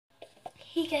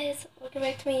Hey guys, welcome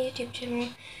back to my YouTube channel.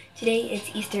 Today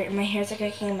it's Easter and my hair's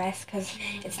like a mess because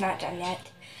it's not done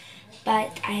yet.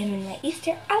 But I am in my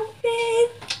Easter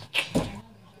outfit.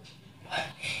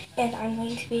 And I'm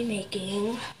going to be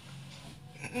making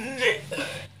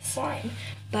slime.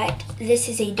 But this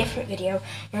is a different video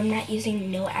where I'm not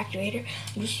using no activator.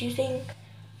 I'm just using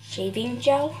shaving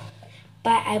gel.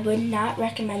 But I would not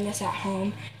recommend this at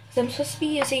home. So I'm supposed to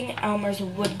be using Elmer's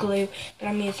wood glue, but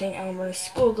I'm using Elmer's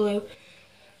school glue.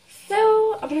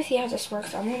 So I'm going to see how this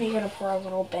works. I'm only going to pour a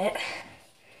little bit.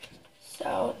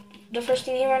 So the first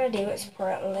thing you want to do is pour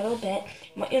a little bit.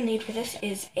 What you'll need for this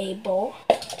is a bowl,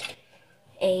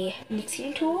 a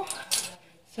mixing tool,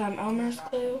 some Elmer's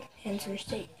glue, and some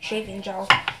shaving gel.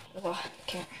 Oh, I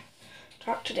can't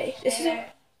talk today. This is it.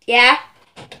 Yeah?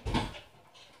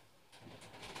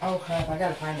 Oh crap, I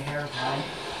gotta find a hair tie.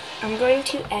 I'm going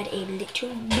to add a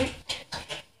little bit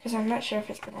because I'm not sure if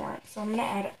it's going to work. So I'm going to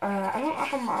add, I don't know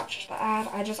how much to add.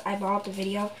 I just eyeballed the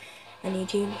video on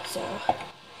YouTube, so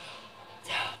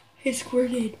it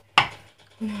squirted.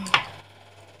 No.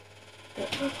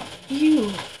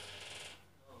 Ew.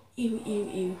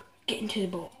 Get into the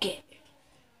bowl. Get.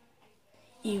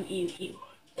 Ew. Ew.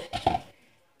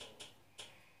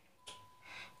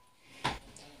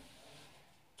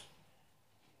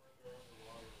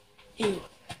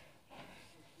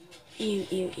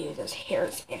 There's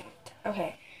hairs in it.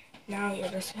 Okay, now you're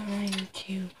just going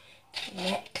to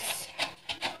mix.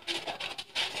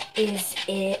 Is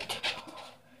it?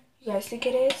 You guys think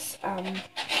it is? I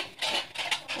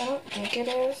don't think it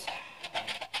is.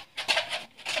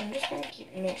 I'm just gonna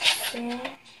keep mixing.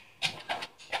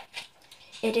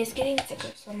 It is getting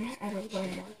thicker, so I'm gonna add a little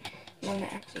more. I'm gonna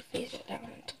actually phase it down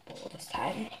into the bowl this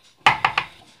time.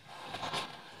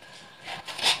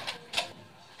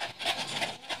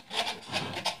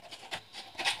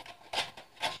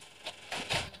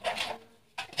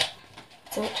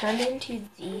 So it turned into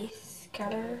this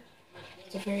color.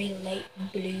 It's a very light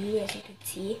blue, as you can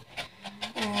see.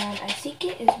 And I think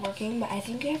it is working, but I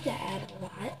think you have to add a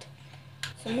lot.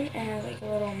 So I'm going to add like a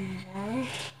little more.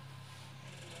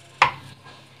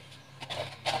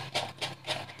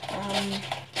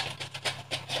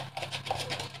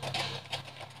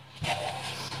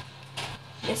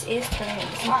 This is turning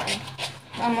into slime.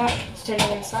 How much? It's turning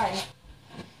into slime.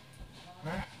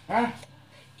 Huh?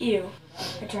 Ew.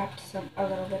 I dropped a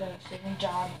little bit of shaving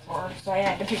gel on the floor, so I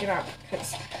had to pick it up.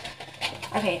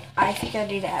 Okay, I think I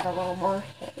need to add a little more.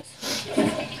 That's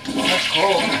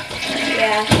cold.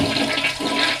 Yeah.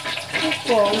 It's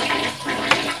cold.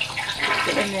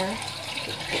 Get in there.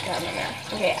 Get down in there.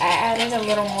 Okay, I added a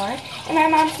little more. And my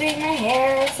mom's doing my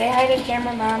hair. Say hi to the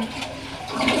camera, Mom.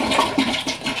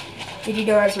 Did you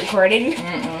know I was recording?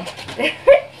 Mm-mm.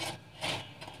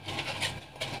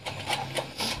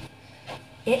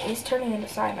 It is turning into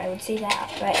slime, I would say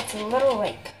that, but it's a little,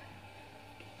 like,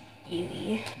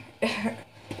 easy. I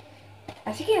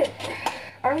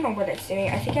don't know what it's doing.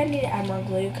 I think I need to add more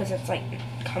glue because it's, like,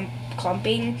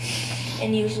 clumping,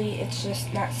 and usually it's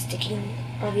just not sticking,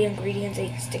 or the ingredients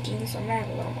ain't sticking, so I'm going to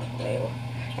add a little more glue.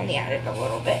 I only added a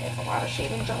little bit and a lot of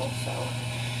shaving gel, so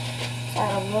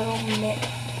add a little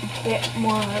bit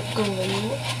more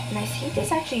glue, and I think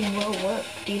this actually will work.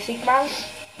 Do you think, Mom?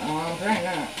 Probably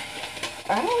not.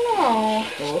 I don't know.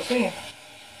 So we'll see.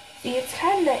 See, it's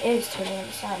kind of is turning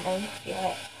into slime. I feel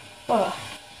it. Ugh.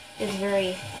 It's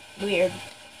very weird.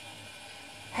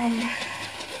 I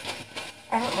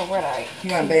don't know what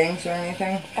You want bangs or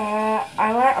anything?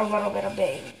 I want a little bit of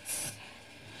bangs.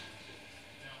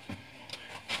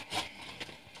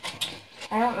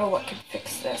 I don't know what could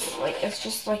fix this. Like, it's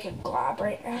just like a glob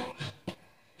right now.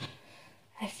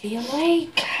 I feel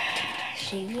like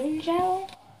shaving gel.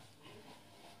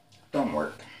 Don't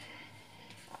work.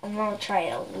 I'm gonna try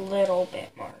a little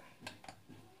bit more.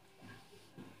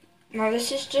 No,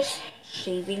 this is just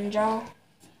shaving gel.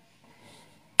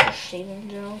 Shaving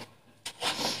gel.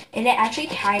 And it actually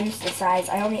times the size.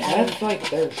 I only added. That's like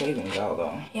their shaving gel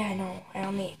though. Yeah, I know. I'm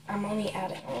only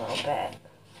adding a little bit.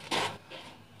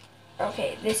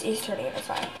 Okay, this is turning into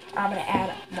slime. I'm gonna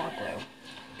add more glue.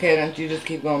 Okay, don't you just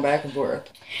keep going back and forth?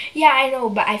 Yeah, I know,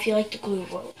 but I feel like the glue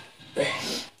will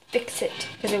fix it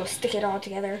because it will stick it all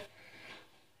together.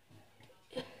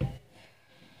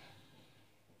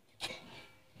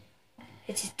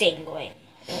 It's dangling.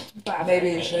 It's bothering Maybe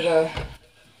you me. should have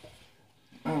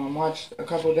watched a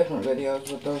couple different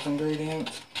videos with those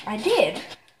ingredients. I did.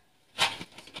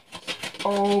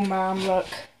 Oh, Mom, look.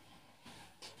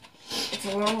 It's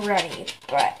a little runny,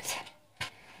 but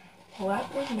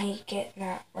what would make it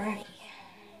not runny?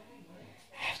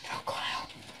 I have no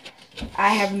clue. I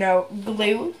have no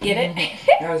glue. Get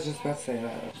it? I was just about to say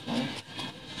that. That's funny.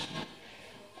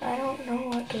 I don't know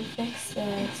what can fix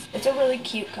this. It's a really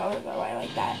cute color though. I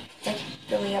like that. It's like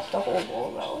filling up the whole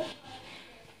bowl though.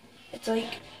 It's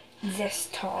like this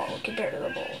tall compared to the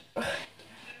bowl.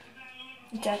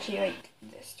 It's actually like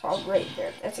this tall right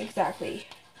there. That's exactly.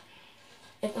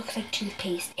 It looks like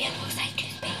toothpaste. It looks like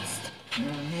toothpaste.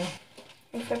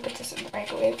 If I put this in the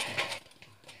microwave.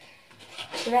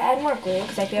 Should I add more glue?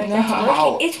 Because I feel like that's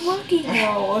No. working. It's working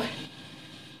though.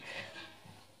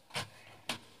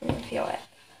 Let me feel it.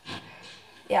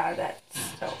 Yeah, that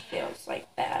still feels like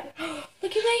bad.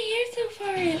 Look at my hair so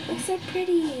far. It looks so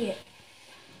pretty.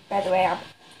 By the way, I'm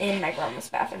in my grandma's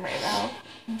bathroom right now.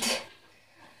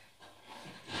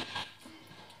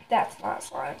 That's not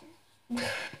slime.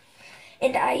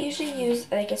 And I usually use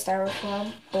like a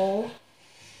styrofoam bowl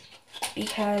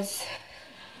because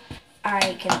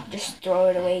I can just throw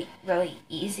it away really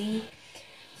easy.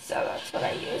 So that's what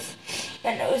I use.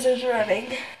 My nose is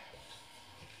running.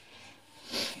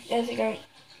 Do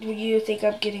you think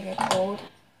I'm getting a cold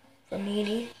from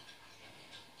Nene?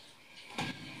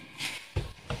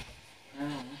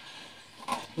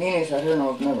 Nene said her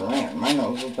nose never ran. My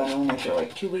nose has been only for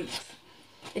like 2 weeks.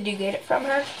 Did you get it from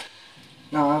her?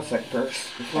 No, I was sick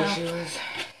first before she was.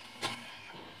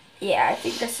 Yeah, I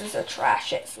think this is a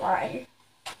trash it slime.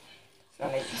 It's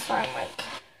not even slime like.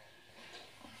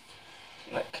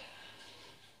 Look.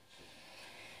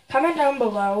 Comment down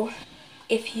below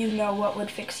if you know what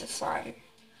would fix the slime.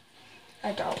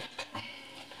 I don't.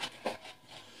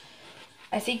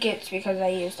 I think it's because I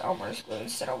used Elmer's glue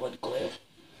instead of wood glue.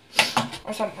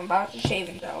 Or something about the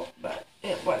shaving gel, but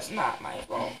it was not my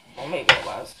fault. Well, maybe it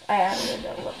was. I added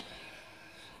a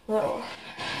little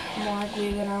more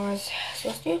glue than I was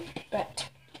supposed to, but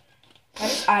I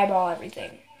just eyeball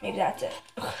everything. Maybe that's it.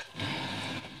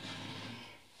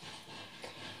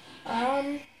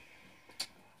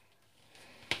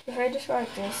 If I just go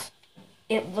like this,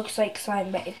 it looks like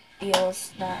slime, but it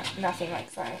feels nothing like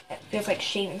slime. It feels like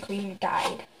shaving cream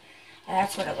dyed. And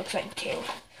that's what it looks like too.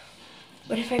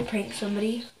 What if I prank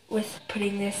somebody with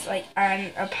putting this like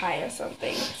on a pie or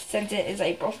something, since it is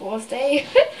April Fool's Day?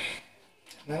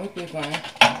 That would be fun.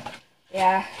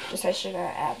 Yeah, just I shouldn't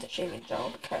add the shaving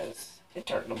gel because it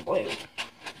turned blue.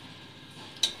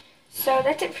 So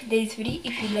that's it for today's video.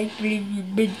 If you liked the video, give me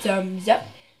a big thumbs up,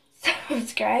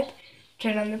 subscribe,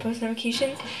 turn on the post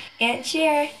notifications, and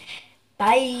share.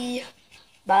 Bye.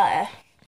 Bye.